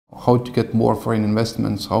how to get more foreign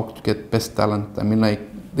investments, how to get best talent. I mean, like,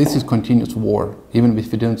 this is continuous war, even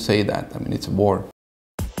if we don't say that. I mean, it's a war.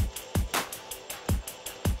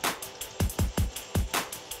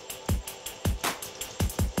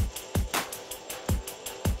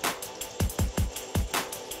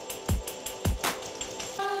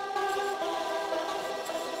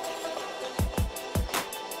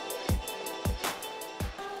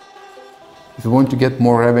 If you want to get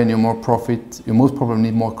more revenue, more profit, you most probably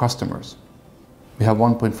need more customers. We have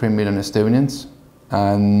 1.3 million Estonians,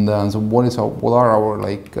 and so what are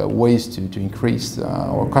our ways to increase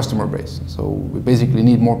our customer base? So we basically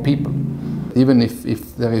need more people. Even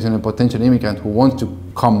if there is a potential immigrant who wants to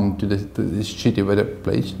come to this shitty weather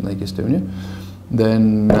place like Estonia,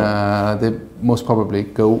 then they most probably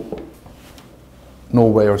go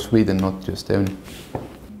Norway or Sweden, not to Estonia.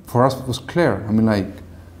 For us it was clear. I mean, like,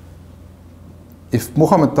 if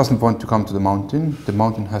Muhammad doesn't want to come to the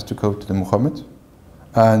mountain has to go to the Muhammad.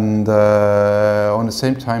 And on the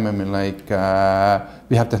same time, I mean, like,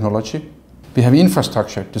 we have technology, we have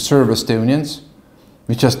infrastructure to serve Estonians.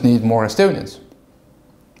 We just need more Estonians.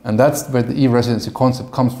 And that's where the e-residency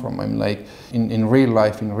concept comes from. I mean, like, in real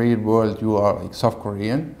life, in real world, you are like South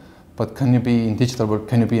Korean, but can you be in digital world,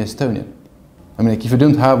 can you be Estonian? I mean, like, if you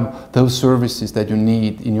don't have those services that you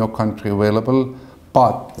need in your country available,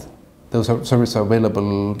 but those services are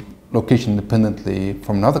available location independently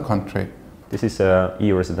from another country. This is an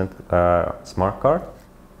e-resident smart card.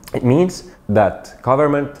 It means that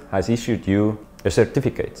government has issued you a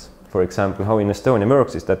certificate. For example, how in Estonia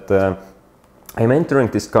works is that I'm entering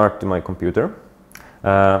this card to my computer,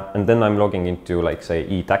 and then I'm logging into, like, say,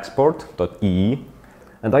 e-taxport.ee,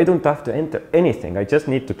 and I don't have to enter anything. I just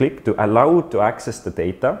need to click to allow to access the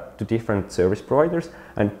data to different service providers,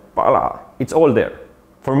 and voila, it's all there.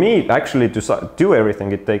 For me, actually, to do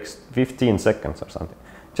everything, it takes 15 seconds or something.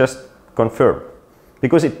 Just confirm.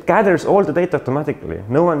 Because it gathers all the data automatically.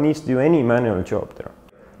 No one needs to do any manual job there.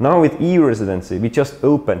 Now with e-residency, we just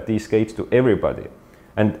opened these gates to everybody.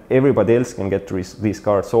 And everybody else can get these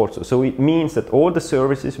cards also. So it means that all the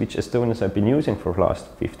services which Estonians have been using for the last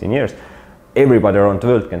 15 years, everybody around the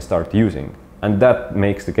world can start using. And that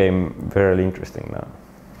makes the game very interesting now.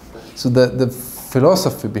 So the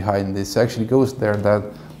philosophy behind this actually goes there that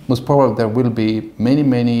most probably there will be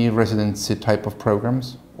many residency type of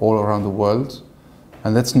programs all around the world,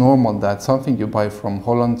 and that's normal. That something you buy from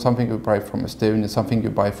Holland, something you buy from Estonia, something you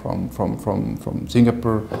buy from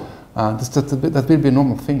Singapore, that will be a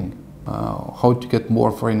normal thing. How to get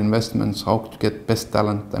more foreign investments, how to get best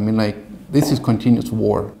talent. I mean, like, this is continuous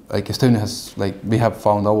war. Like, Estonia has, like, we have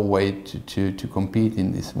found our way to compete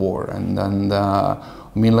in this war, and I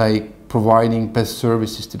mean, like, providing best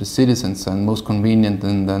services to the citizens and most convenient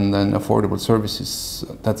and affordable services,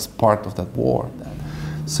 that's part of that war.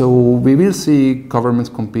 So we will see governments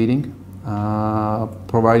competing,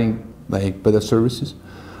 providing, like, better services.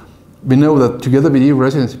 We know that together with the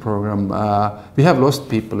e-residency program, we have lost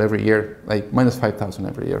people every year, like -5,000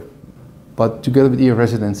 every year. But together with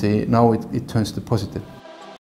e-residency, now it turns to positive.